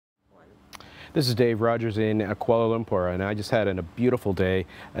This is Dave Rogers in Kuala Lumpur, and I just had a beautiful day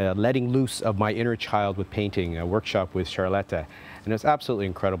letting loose of my inner child with painting, a workshop with Charlotte. And it's an absolutely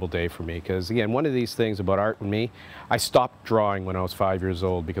incredible day for me because, again, one of these things about art and me, I stopped drawing when I was 5 years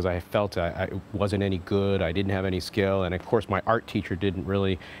old because I felt I wasn't any good, I didn't have any skill, and of course my art teacher didn't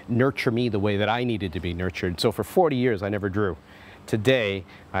really nurture me the way that I needed to be nurtured. So for 40 years I never drew. Today,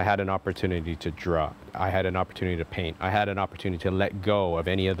 I had an opportunity to draw. I had an opportunity to paint. I had an opportunity to let go of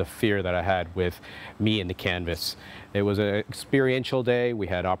any of the fear that I had with me and the canvas. It was an experiential day. We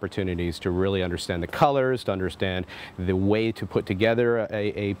had opportunities to really understand the colors, to understand the way to put together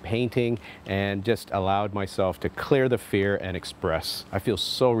a painting, and just allowed myself to clear the fear and express. I feel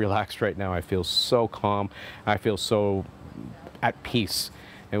so relaxed right now. I feel so calm. I feel so at peace.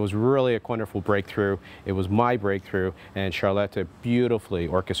 It was really a wonderful breakthrough. It was my breakthrough, and Charlotte beautifully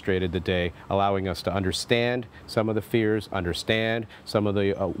orchestrated the day, allowing us to understand some of the fears, understand some of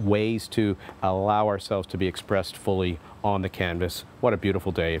the ways to allow ourselves to be expressed fully on the canvas. What a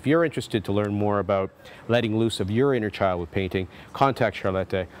beautiful day. If you're interested to learn more about letting loose of your inner child with painting, contact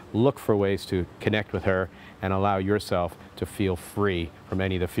Charlotte, look for ways to connect with her, and allow yourself to feel free from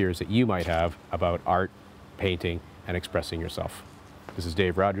any of the fears that you might have about art, painting, and expressing yourself. This is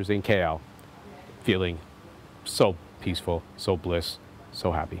Dave Rogers in KL, feeling so peaceful, so bliss,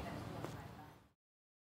 so happy.